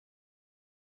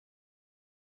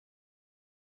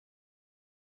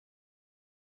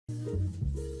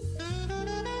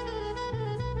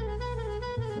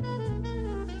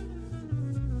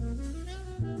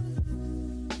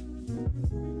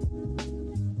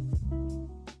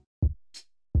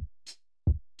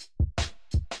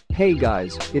Hey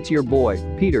guys, it's your boy,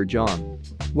 Peter John.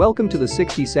 Welcome to the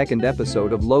 62nd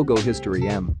episode of Logo History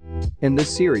M. In this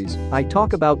series, I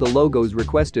talk about the logos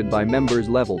requested by members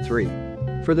level 3.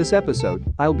 For this episode,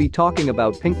 I'll be talking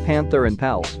about Pink Panther and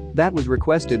Pals, that was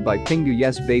requested by Pingu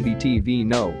Yes Baby TV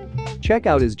No. Check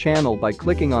out his channel by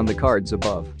clicking on the cards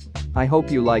above. I hope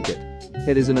you like it.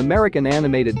 It is an American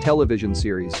animated television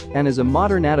series and is a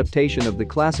modern adaptation of the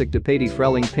classic Depati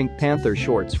Freleng Pink Panther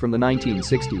shorts from the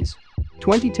 1960s.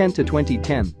 2010 to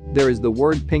 2010, there is the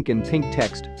word pink in pink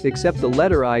text, except the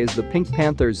letter I is the Pink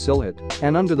Panther's silhouette,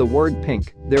 and under the word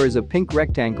pink, there is a pink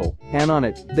rectangle, and on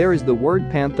it, there is the word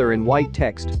panther in white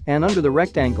text, and under the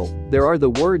rectangle, there are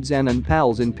the words and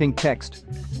pals in pink text.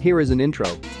 Here is an intro.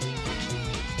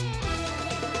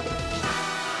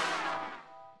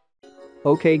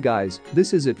 Okay guys,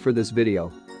 this is it for this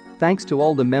video. Thanks to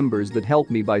all the members that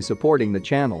helped me by supporting the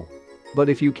channel. But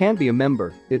if you can't be a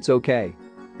member, it's okay.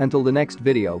 Until the next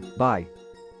video, bye.